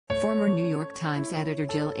Former New York Times editor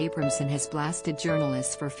Jill Abramson has blasted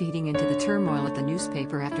journalists for feeding into the turmoil at the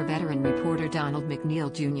newspaper after veteran reporter Donald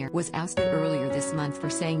McNeil Jr. was ousted earlier this month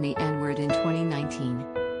for saying the N-word in 2019.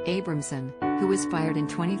 Abramson, who was fired in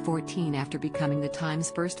 2014 after becoming the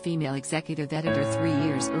Times' first female executive editor 3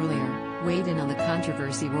 years earlier, weighed in on the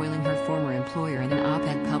controversy roiling her former employer in an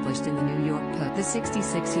op-ed published in the New York Post. The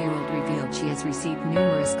 66-year-old revealed she has received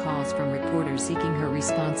numerous calls from reporters seeking her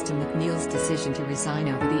response to McNeil's decision to resign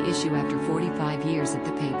over the issue after 45 years at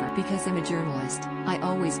the paper. Because I'm a journalist, I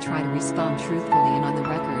always try to respond truthfully and on the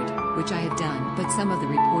record, which I have done. But some of the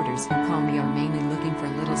reporters who call me are mainly looking for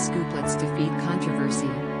little scooplets to feed controversy,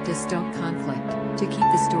 to stoke conflict, to keep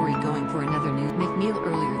the story going for another news. McNeil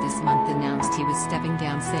earlier this month announced he was stepping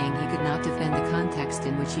down, saying he could not defend the context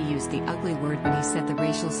in which he used the ugly word when he said the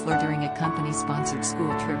racial slur during a company-sponsored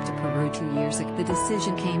school trip to Peru 2 years ago. The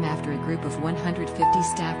decision came after a group of 150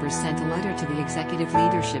 staffers sent a letter to the executive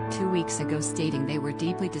leadership 2 weeks ago stating they were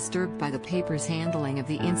deeply disturbed by the paper's handling of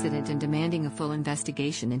the incident and demanding a full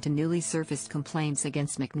investigation into newly surfaced complaints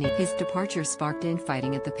against McNeil. His departure sparked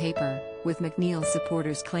infighting at the paper, with McNeil's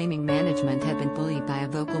supporters claiming management had been bullied by a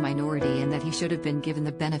vocal minority and that he should have been given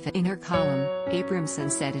the benefit. In her column,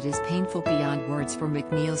 Abramson said it is painful beyond words for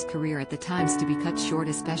McNeil's career at the Times to be cut short,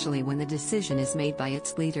 especially when the decision is made by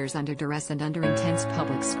its leaders under duress and under intense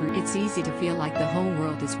public scrutiny. It's easy to feel like the whole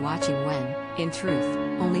world is watching when, in truth,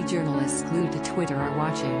 only journalists glued to Twitter are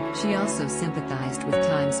watching. She also sympathized with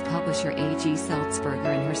Times publisher A.G. Sulzberger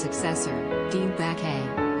and her successor, Dean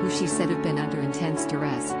Baquet, who she said have been under intense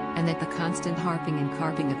duress, and that the constant harping and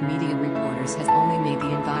carping of media reporters has only made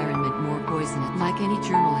the environment more poisonous. Like any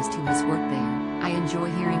journalist who has worked there, I enjoy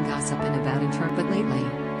hearing gossip and about internal, but lately,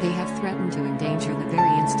 they have threatened to endanger the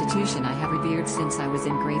very institution I have revered since I was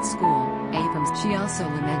in grade school. Abrams. She also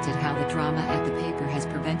lamented how the drama at the paper has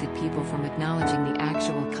prevented people from acknowledging the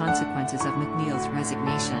actual consequences of McNeil's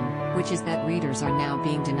resignation, which is that readers are now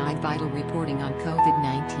being denied vital reporting on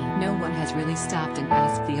COVID-19. No one has really stopped and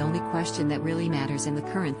asked the only question that really matters in the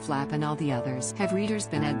current flap and all the others. Have readers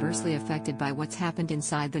been adversely affected by what's happened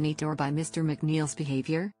inside the NYT or by Mr. McNeil's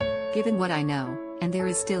behavior? Given what I know, and there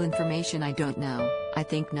is still information I don't know, I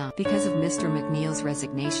think not. Because of Mr. McNeil's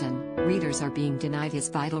resignation, readers are being denied his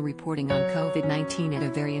vital reporting on COVID-19 at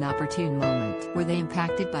a very inopportune moment. Were they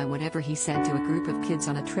impacted by whatever he said to a group of kids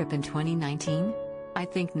on a trip in 2019? I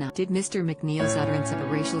think not. Did Mr. McNeil's utterance of a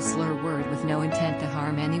racial slur word with no intent to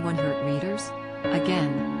harm anyone hurt readers?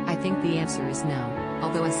 Again, I think the answer is no.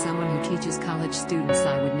 Although as someone who teaches college students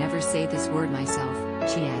I would never say this word myself,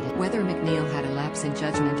 she added. Whether McNeil had a lapse in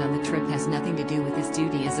judgment on the trip has nothing to do with his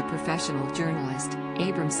duty as a professional journalist.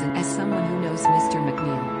 Abramson. As someone who knows Mr.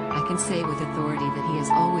 McNeil, I can say with authority that he has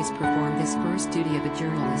always performed this first duty of a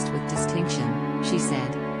journalist with distinction, she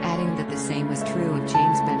said, adding that the same was true of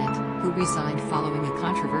James Bennett, who resigned following a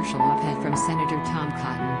controversial op-ed from Senator Tom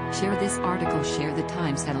Cotton. Share this article. Share the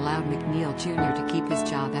Times had allowed McNeil Jr. to keep his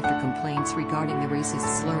job after complaints regarding the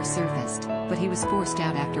racist slur surfaced, but he was forced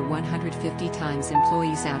out after 150 Times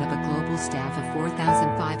employees out of a global staff of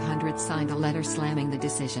 4,500 signed a letter slamming the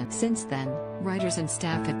decision. Since then, writers and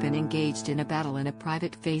staff have been engaged in a battle in a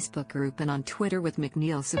private Facebook group and on Twitter, with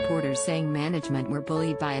McNeil supporters saying management were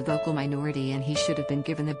bullied by a vocal minority and he should have been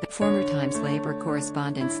given the Former Times labor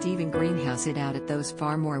correspondent Stephen Greenhouse hit out at those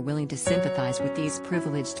far more willing to sympathize with these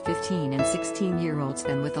privileged 15 and 16-year-olds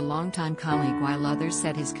than with a longtime colleague, while others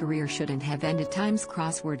said his career shouldn't have ended. Times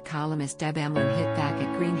crossword columnist Deb Amlin hit back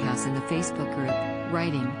at Greenhouse in the Facebook group,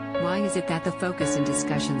 writing, "Why is it that the focus in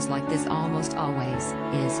discussions like this almost always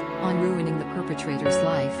is on ruining the perpetrator's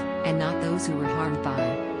life, and not those who were harmed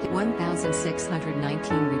by?"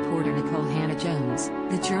 1619 reporter Nicole Hannah-Jones,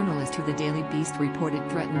 the journalist who the Daily Beast reported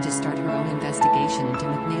threatened to start her own investigation into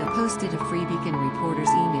McNeil, posted a free Beacon reporter's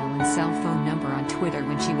email and cell phone number on Twitter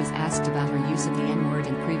when she was asked about her use of the N-word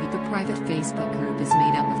in preview. The private Facebook group is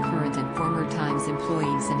made up of current and former Times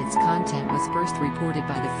employees, and its content was first reported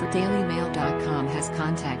by the DailyMail.com has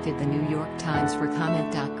contacted the New York Times for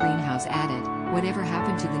comment. Greenhouse added, "Whatever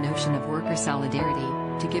happened to the notion of worker solidarity,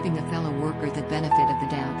 to giving a fellow worker the benefit of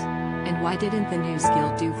the doubt? And why didn't the News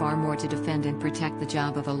Guild do far more to defend and protect the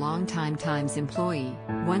job of a long-time Times employee,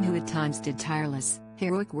 one who at times did tireless,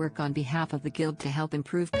 heroic work on behalf of the Guild to help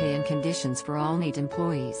improve pay and conditions for all NYT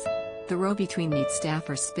employees?" The row between NYT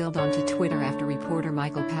staffers spilled onto Twitter after reporter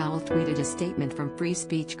Michael Powell tweeted a statement from free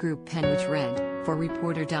speech group PEN which read, "For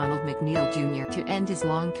reporter Donald McNeil Jr. to end his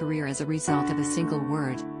long career as a result of a single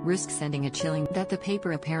word, risks sending a chilling," that the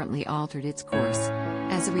paper apparently altered its course.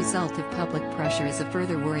 As a result of public pressure is a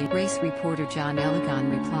further worry, race reporter John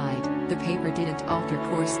Elligon replied. The paper didn't alter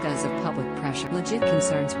course because of public pressure. Legit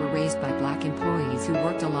concerns were raised by black employees who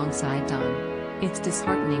worked alongside Don. It's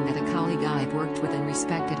disheartening that a colleague I've worked with and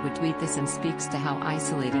respected would tweet this, and speaks to how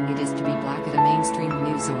isolating it is to be black at a mainstream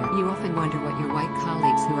news source. You often wonder what your white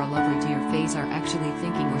colleagues who are lovely to your face are actually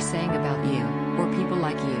thinking or saying about you, or people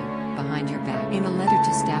like you, behind your back. In a letter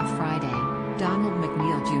to staff Friday, Donald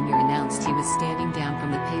McNeil Jr. announced he was standing down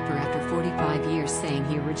from the paper after 45 years, saying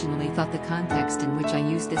he originally thought the context in which I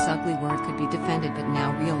used this ugly word could be defended, but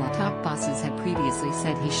now realized. Top bosses had previously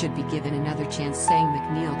said he should be given another chance, saying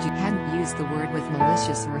McNeil Jr. hadn't used the word with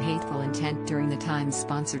malicious or hateful intent during the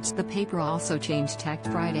Times-sponsored. The paper also changed tack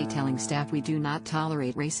Friday, telling staff, "We do not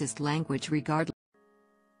tolerate racist language regardless